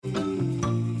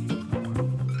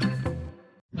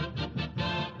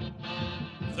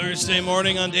Thursday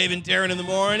morning on Dave and Darren in the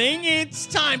Morning. It's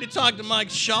time to talk to Mike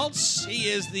Schultz. He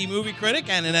is the movie critic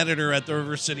and an editor at the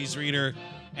River Cities Reader,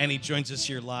 and he joins us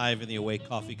here live in the Awake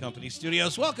Coffee Company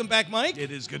studios. Welcome back, Mike. It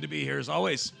is good to be here, as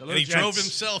always. Hello, And he gents. drove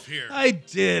himself here. I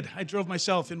did. I drove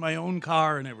myself in my own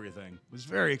car and everything. It was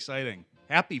very exciting.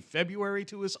 Happy February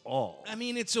to us all. I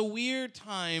mean, it's a weird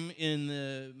time in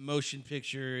the motion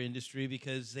picture industry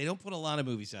because they don't put a lot of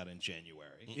movies out in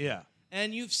January. Yeah.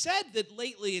 And you've said that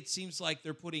lately it seems like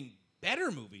they're putting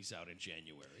better movies out in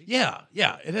January. Yeah.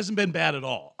 It hasn't been bad at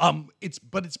all. It's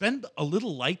been a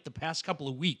little light the past couple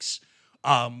of weeks.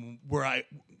 Where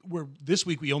this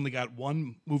week we only got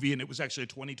one movie, and it was actually a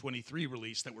 2023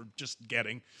 release that we're just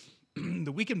getting.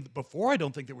 The weekend before, I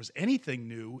don't think there was anything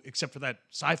new except for that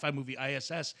sci-fi movie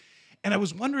ISS. And I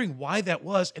was wondering why that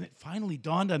was, and it finally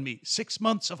dawned on me. 6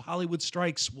 months of Hollywood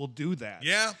strikes will do that.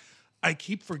 Yeah. I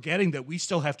keep forgetting that we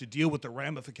still have to deal with the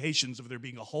ramifications of there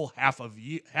being a whole half of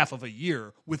a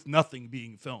year with nothing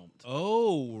being filmed.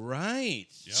 Oh, right.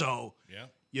 Yeah. So,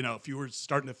 if you were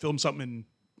starting to film something in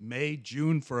May,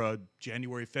 June for a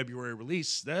January, February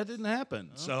release, that didn't happen.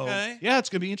 Okay. So, yeah, it's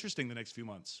going to be interesting the next few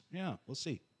months. Yeah, we'll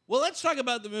see. Well, let's talk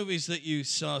about the movies that you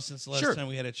saw since the last Sure. time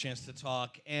we had a chance to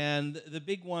talk. And the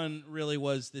big one really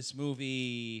was this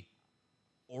movie,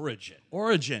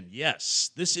 Origin, yes.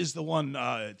 This is the one,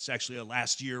 it's actually a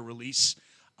last year release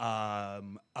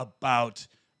about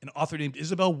an author named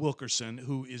Isabel Wilkerson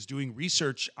who is doing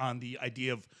research on the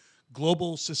idea of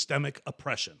global systemic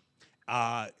oppression,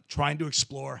 trying to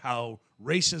explore how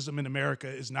racism in America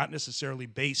is not necessarily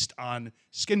based on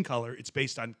skin color, it's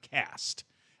based on caste.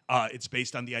 It's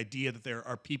based on the idea that there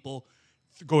are people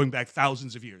going back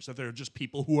thousands of years, that there are just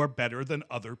people who are better than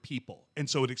other people. And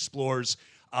so it explores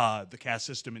the caste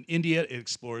system in India, it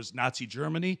explores Nazi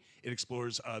Germany, it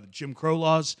explores the Jim Crow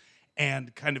laws,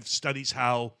 and kind of studies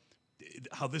how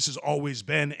this has always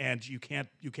been, and you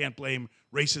can't blame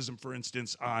racism, for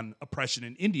instance, on oppression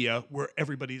in India, where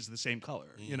everybody is the same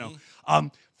color. Mm-hmm.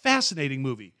 Fascinating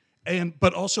movie,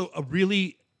 but also a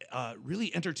really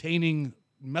entertaining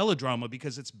melodrama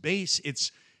because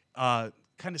it's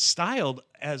kind of styled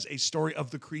as a story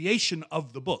of the creation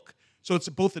of the book. So it's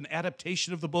both an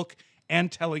adaptation of the book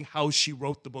and telling how she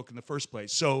wrote the book in the first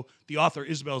place. So the author,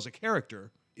 Isabel, is a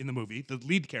character in the movie, the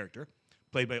lead character,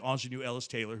 played by Ingenue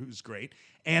Ellis-Taylor, who's great.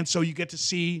 And so you get to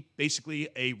see basically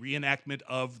a reenactment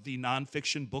of the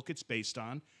nonfiction book it's based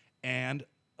on and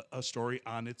a story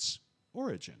on its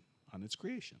origin, on its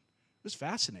creation. It was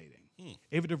fascinating.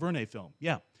 Ava DuVernay film,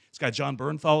 yeah. It's got John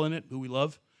Bernthal in it, who we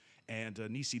love, and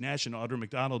Niecy Nash and Audra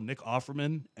McDonald, Nick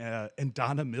Offerman, and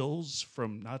Donna Mills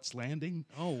from Knots Landing.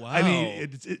 Oh, wow. I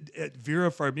mean, Vera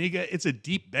Farmiga, it's a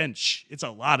deep bench. It's a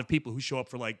lot of people who show up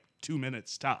for like 2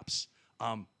 minutes tops.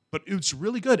 But it's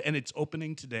really good, and it's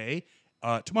opening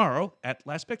tomorrow at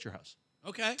Last Picture House.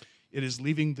 Okay. It is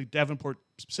leaving the Davenport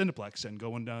Cineplex and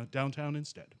going downtown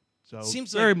instead. So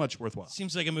Seems very like- much worthwhile.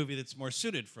 Seems like a movie that's more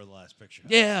suited for the Last Picture.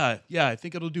 Yeah, I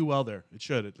think it'll do well there. It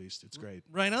should, at least. It's great.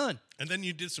 Right on. And then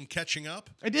you did some catching up.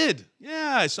 I did.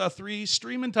 Yeah, I saw 3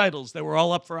 streaming titles that were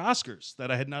all up for Oscars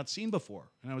that I had not seen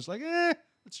before. And I was like,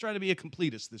 let's try to be a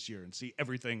completist this year and see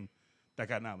everything that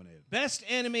got nominated. Best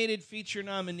Animated Feature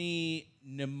nominee,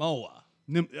 Nimona.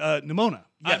 Nimona.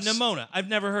 Yes. Nimona. I've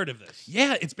never heard of this.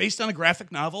 Yeah, it's based on a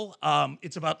graphic novel.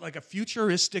 It's about like a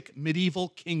futuristic medieval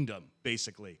kingdom,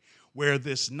 basically, where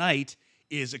this knight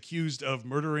is accused of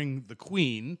murdering the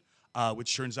queen,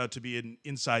 which turns out to be an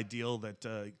inside deal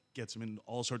that gets him in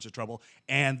all sorts of trouble.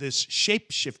 And this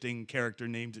shape-shifting character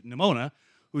named Nimona,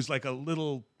 who's like a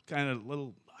little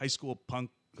high school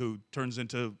punk who turns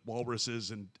into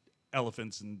walruses and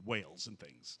elephants and whales and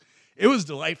things. It was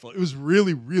delightful. It was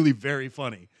really, really very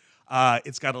funny.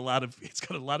 It's got a lot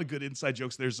of good inside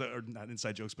jokes. Or not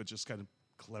inside jokes, but just kind of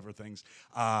clever things.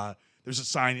 There's a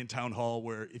sign in Town Hall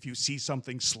where if you see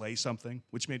something, slay something,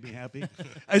 which made me happy.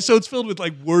 And so it's filled with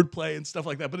like wordplay and stuff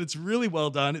like that. But it's really well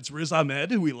done. It's Riz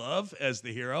Ahmed, who we love as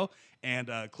the hero, and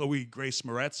Chloe Grace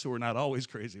Moretz, who we're not always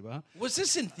crazy about. Was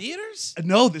this in theaters?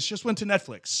 No, this just went to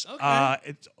Netflix. Okay.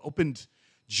 It opened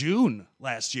June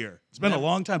last year. It's been a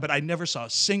long time, but I never saw a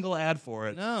single ad for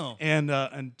it. No. And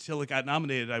until it got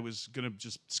nominated, I was going to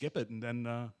just skip it. And then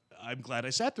I'm glad I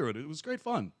sat through it. It was great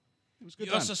fun. It was good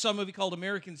You time. also saw a movie called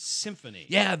American Symphony.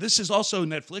 Yeah, this is also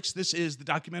Netflix. This is the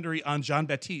documentary on Jean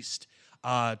Baptiste,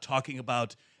 talking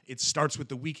about It starts with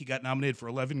the week he got nominated for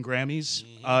 11 Grammys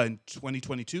in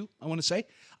 2022, I want to say,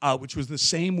 which was the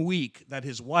same week that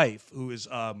his wife, who is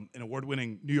an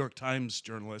award-winning New York Times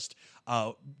journalist,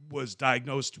 was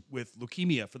diagnosed with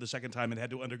leukemia for the second time and had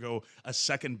to undergo a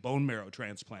second bone marrow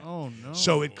transplant. Oh, no.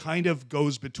 So it kind of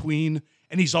goes between,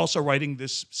 and he's also writing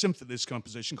this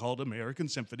composition called American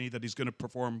Symphony that he's going to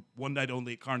perform one night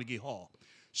only at Carnegie Hall.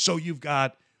 So you've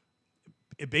got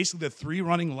basically the three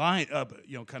running kind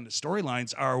of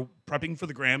storylines are prepping for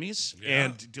the Grammys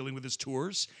and dealing with his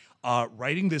tours,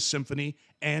 writing this symphony,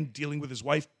 and dealing with his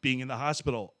wife being in the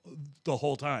hospital the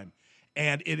whole time.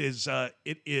 And it is a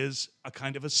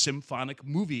kind of a symphonic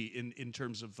movie in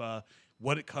terms of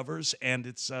what it covers, and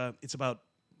it's about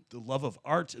the love of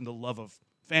art and the love of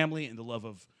family and the love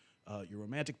of your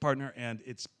romantic partner, and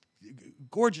it's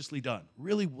gorgeously done,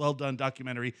 really well done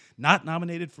documentary. Not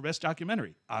nominated for Best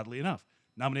Documentary, oddly enough,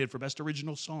 nominated for Best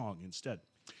Original Song instead.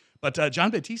 But John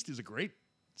Batiste is a great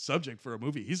subject for a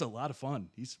movie. He's a lot of fun.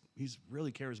 He's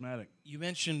really charismatic. You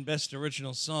mentioned Best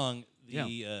Original Song.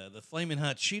 The Flamin'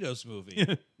 Hot Cheetos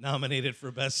movie nominated for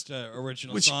Best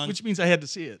Original Song. Which means I had to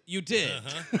see it. You did.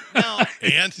 Now,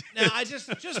 I just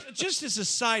as a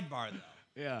sidebar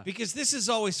though. Yeah. Because this is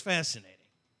always fascinating.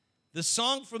 The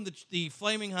song from the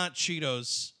Flaming Hot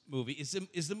Cheetos movie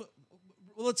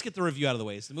well, let's get the review out of the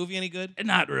way. Is the movie any good?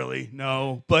 Not really,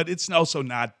 no. But it's also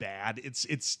not bad.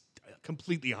 It's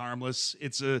completely harmless.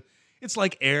 It's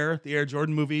like Air, the Air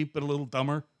Jordan movie, but a little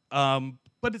dumber.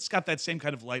 But it's got that same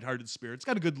kind of lighthearted spirit. It's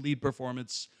got a good lead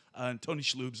performance. And Tony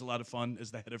Shalhoub's a lot of fun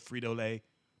as the head of Frito-Lay,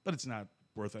 but it's not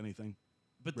worth anything.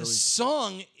 But really. The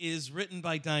song is written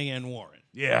by Diane Warren.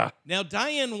 Yeah. Now,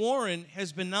 Diane Warren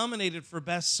has been nominated for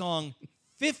Best Song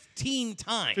 15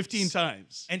 times. 15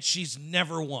 times. And she's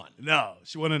never won. No.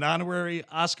 She won an honorary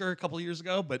Oscar a couple years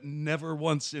ago, but never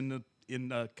once in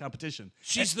competition.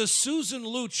 She's the Susan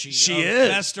Lucci is.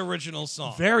 Best Original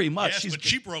Song. Very much. yes, but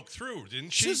she broke through,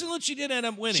 didn't she? Susan Lucci did end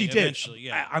up winning She did. eventually,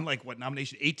 yeah. I'm like,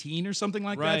 nomination 18 or something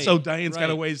like Right, that? So Diane's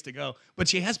got a right. ways to go. But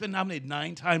she has been nominated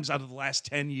 9 times out of the last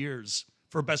 10 years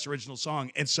for Best Original Song.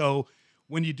 And so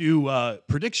when you do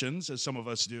predictions, as some of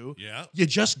us do, you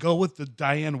just go with the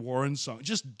Diane Warren song.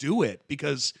 Just do it,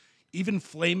 because even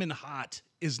Flamin' Hot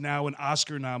is now an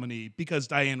Oscar nominee because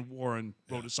Diane Warren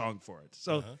wrote a song for it.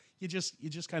 So you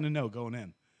just kind of know going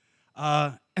in.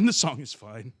 And the song is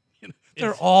fine.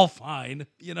 They're all fine.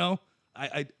 I'm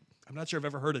not sure I've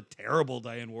ever heard a terrible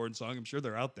Diane Warren song. I'm sure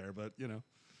they're out there, but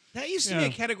That used to be a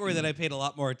category that I paid a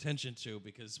lot more attention to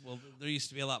because, there used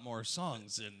to be a lot more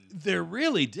songs. And there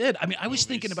really did. I mean, I was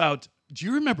thinking about, do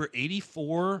you remember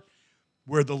 84,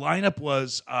 where the lineup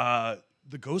was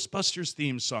the Ghostbusters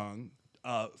theme song,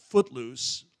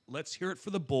 Footloose, Let's Hear It for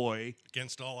the Boy.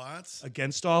 Against All Odds?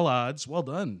 Against All Odds. Well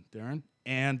done, Darren.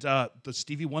 And the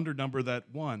Stevie Wonder number that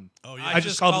won. Oh, yeah. I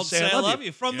just called Say I Love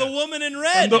You. From The Woman in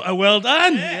Red. Well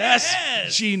done. Yes.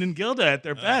 Yes. Gene and Gilda at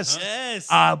their best. Yes.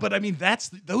 But I mean,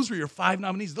 those were your 5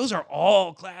 nominees. Those are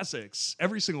all classics.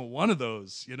 Every single one of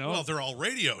those, Well, they're all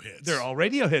radio hits. They're all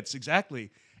radio hits,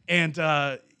 exactly. And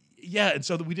and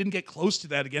so we didn't get close to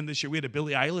that again this year. We had a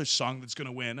Billie Eilish song that's going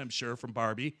to win, I'm sure, from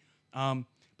Barbie.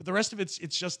 But the rest of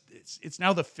it's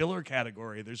now the filler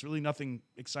category. There's really nothing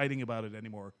exciting about it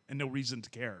anymore, and no reason to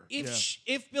care.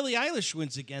 If Billie Eilish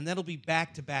wins again, that'll be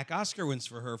back-to-back Oscar wins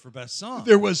for her for Best Song.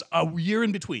 There was a year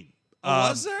in between.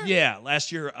 Was there? Yeah,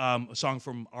 last year, a song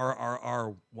from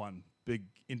RRR won, big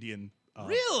Indian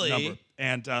Really? number.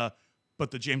 And but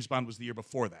the James Bond was the year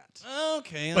before that.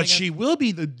 Okay. But she will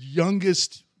be the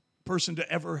youngest person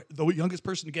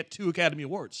to get 2 Academy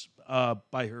Awards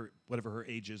by her, whatever her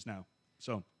age is now.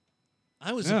 So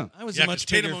I was Yeah, a much because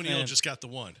Tatum bigger O'Neal fan. just got the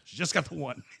one. she just got the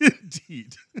one.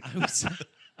 Indeed.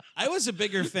 I was a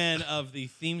bigger fan of the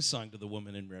theme song to The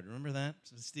Woman in Red. Remember that?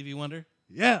 Stevie Wonder?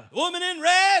 Yeah. Woman in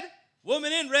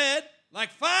red, like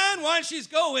fine wine she's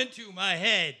going to my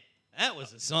head. That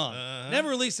was a song. Never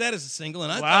released that as a single,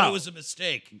 and I thought it was a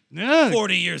mistake. Yeah.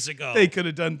 40 years ago. They could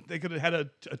have had a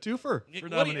twofer for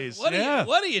nominees. What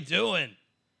are you doing?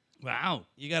 Wow.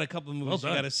 You got a couple of movies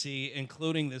Well you done. got to see,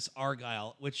 including this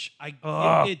Argyle, which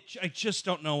I just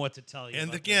don't know what to tell you. And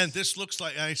about again, this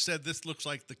this looks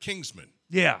like The Kingsman.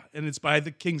 Yeah, and it's by the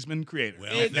Kingsman creator,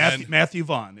 Well, Matthew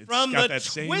Vaughn. It's from got the that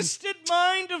same twisted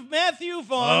mind of Matthew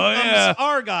Vaughn comes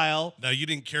Argyle, Now, you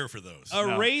didn't care for those.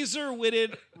 a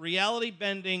razor-witted,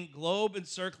 reality-bending,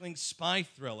 globe-encircling spy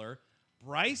thriller.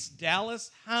 Bryce Dallas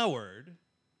Howard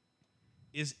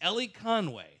is Ellie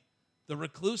Conway, the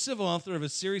reclusive author of a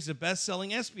series of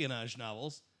best-selling espionage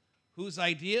novels, whose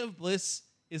idea of bliss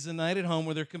is a night at home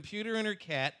with her computer and her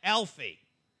cat, Alfie.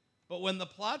 But when the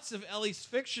plots of Ellie's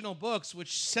fictional books,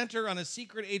 which center on a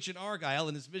secret agent Argyle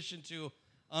and his mission to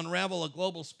unravel a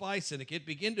global spy syndicate,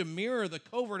 begin to mirror the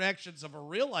covert actions of a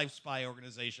real-life spy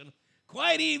organization,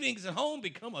 quiet evenings at home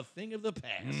become a thing of the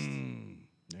past.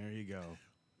 There you go.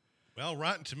 Well,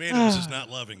 Rotten Tomatoes is not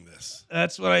loving this.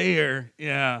 That's what I hear.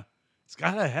 Yeah. It's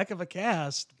got a heck of a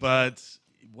cast, but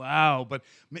wow. But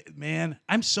man,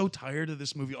 I'm so tired of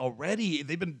this movie already.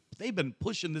 They've been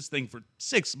pushing this thing for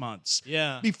 6 months.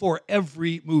 Yeah. Before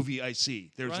every movie I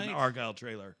see, there's an Right. Argyle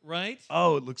trailer. Right?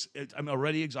 Oh, I'm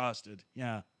already exhausted.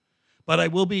 Yeah. But I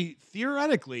will be,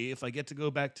 theoretically, if I get to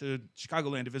go back to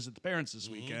Chicagoland to visit the parents this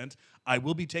weekend, I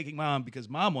will be taking Mom because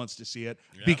Mom wants to see it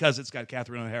because it's got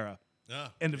Catherine O'Hara.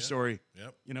 End of story.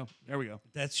 Yep. You know, there we go.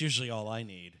 That's usually all I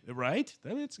need. Right?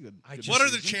 That's good. What are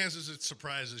the chances it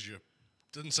surprises you?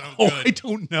 Doesn't sound Oh, good. I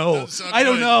don't know. Doesn't sound I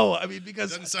don't good. know. I mean,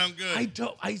 because Doesn't sound good.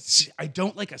 I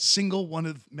don't like a single one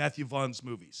of Matthew Vaughn's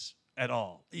movies at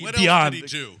all. What Beyond else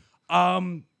did he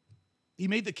do? He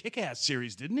made the Kick-Ass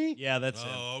series, didn't he? Yeah, that's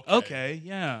Oh, it. Okay.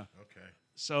 Yeah. Okay.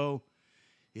 So,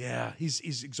 yeah,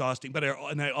 he's exhausting. But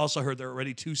I also heard there are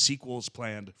already 2 sequels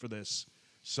planned for this.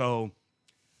 So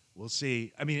we'll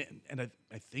see. I mean, and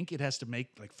I think it has to make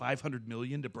like $500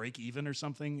 million to break even or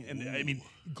something. And I mean,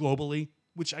 globally,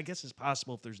 which I guess is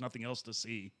possible if there's nothing else to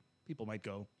see. People might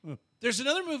go, There's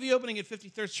another movie opening at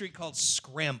 53rd Street called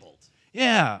Scrambled.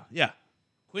 yeah.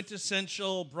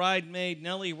 Quintessential bridemaid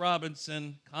Nellie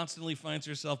Robinson constantly finds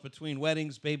herself between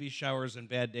weddings, baby showers, and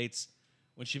bad dates.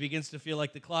 When she begins to feel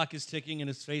like the clock is ticking and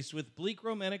is faced with bleak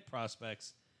romantic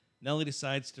prospects, Nellie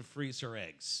decides to freeze her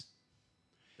eggs.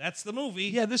 That's the movie.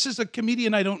 Yeah, this is a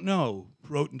comedian I don't know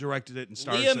who wrote and directed it and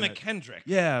stars Leah in it. McKendrick.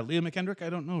 Yeah, Leah McKendrick. I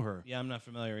don't know her. Yeah, I'm not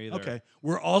familiar either. Okay.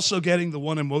 We're also getting the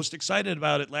one I'm most excited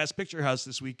about at Last Picture House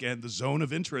this weekend, The Zone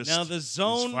of Interest. Now, The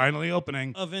Zone is finally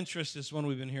opening. of Interest is one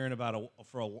we've been hearing about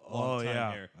for a long time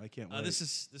yeah. here. I can't wait. This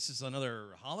is another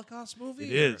Holocaust movie?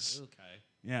 It is. Okay.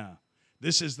 Yeah.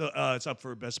 This is it's up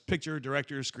for Best Picture,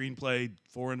 Director, Screenplay,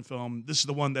 Foreign Film. This is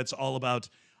the one that's all about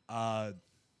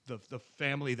the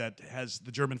family that has,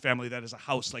 the German family that has a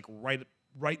house like right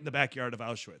in the backyard of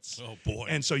Auschwitz. Oh, boy.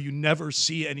 And so you never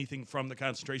see anything from the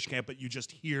concentration camp, but you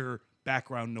just hear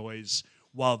background noise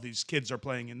while these kids are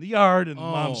playing in the yard and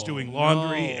mom's doing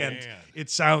laundry, no. and Man. it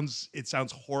sounds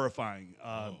horrifying.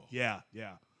 Yeah.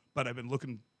 But I've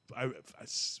been I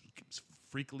was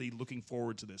freakily looking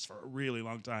forward to this for a really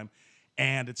long time,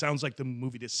 and it sounds like the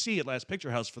movie to see at Last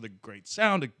Picture House for the great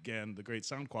sound. Again, the great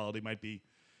sound quality might be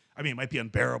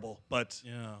unbearable, but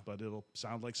it'll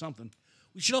sound like something.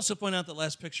 We should also point out that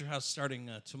Last Picture House starting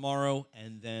tomorrow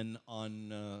and then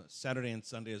on Saturday and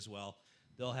Sunday as well,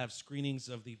 they'll have screenings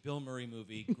of the Bill Murray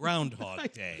movie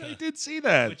Groundhog Day. I did see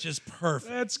that. Which is perfect.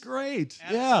 That's great.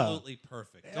 Absolutely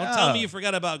perfect. Yeah. Don't tell me you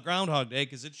forgot about Groundhog Day,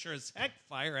 because it sure as heck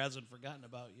fire hasn't forgotten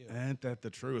about you. Ain't that the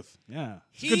truth? Yeah.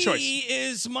 It's a good choice. He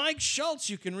is Mike Schultz.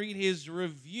 You can read his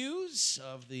reviews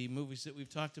of the movies that we've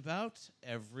talked about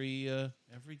every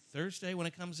Thursday when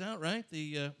it comes out, right?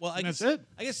 That's it.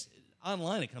 I guess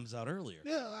online it comes out earlier.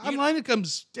 Yeah, online it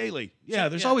comes daily. Yeah,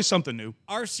 there's always something new.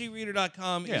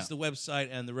 rcreader.com Yeah. is the website,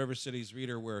 and the River Cities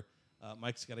Reader, where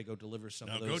Mike's got to go deliver some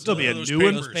Now of go those. There'll be a those new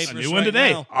one, papers. a new one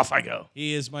today. Now. Off I go.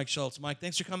 He is Mike Schultz. Mike,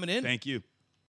 thanks for coming in. Thank you.